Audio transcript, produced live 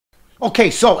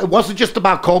Okay, so it wasn't just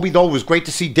about Kobe, though. It was great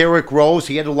to see Derrick Rose.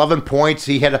 He had 11 points.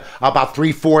 He had about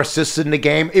 3-4 assists in the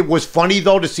game. It was funny,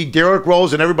 though, to see Derrick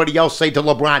Rose and everybody else say to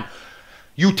LeBron,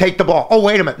 you take the ball. Oh,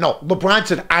 wait a minute. No, LeBron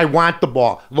said, I want the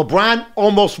ball. LeBron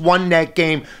almost won that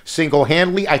game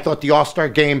single-handedly. I thought the All-Star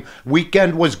game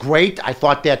weekend was great. I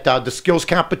thought that the skills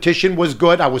competition was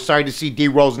good. I was sorry to see D.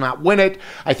 Rose not win it.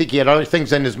 I think he had other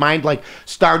things in his mind, like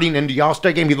starting in the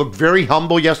All-Star game. He looked very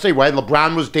humble yesterday, right?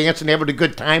 LeBron was dancing, having a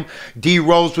good time. D.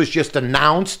 Rose was just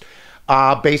announced.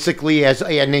 Basically,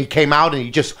 and he came out and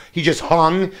he just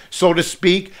hung, so to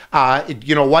speak.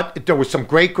 You know what? There was some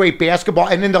great basketball.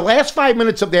 And in the last 5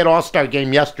 minutes of that All-Star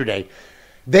game yesterday,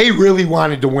 they really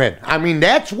wanted to win. I mean,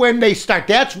 that's when they start.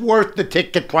 That's worth the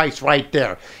ticket price right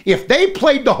there. If they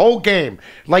played the whole game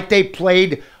like they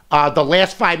played the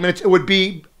last 5 minutes, it would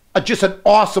be just an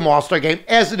awesome All-Star game.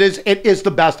 As it is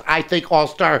the best, I think,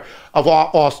 All-Star of all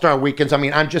All-Star weekends. I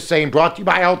mean, I'm just saying, brought to you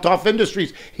by Althoff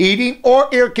Industries, heating or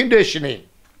air conditioning.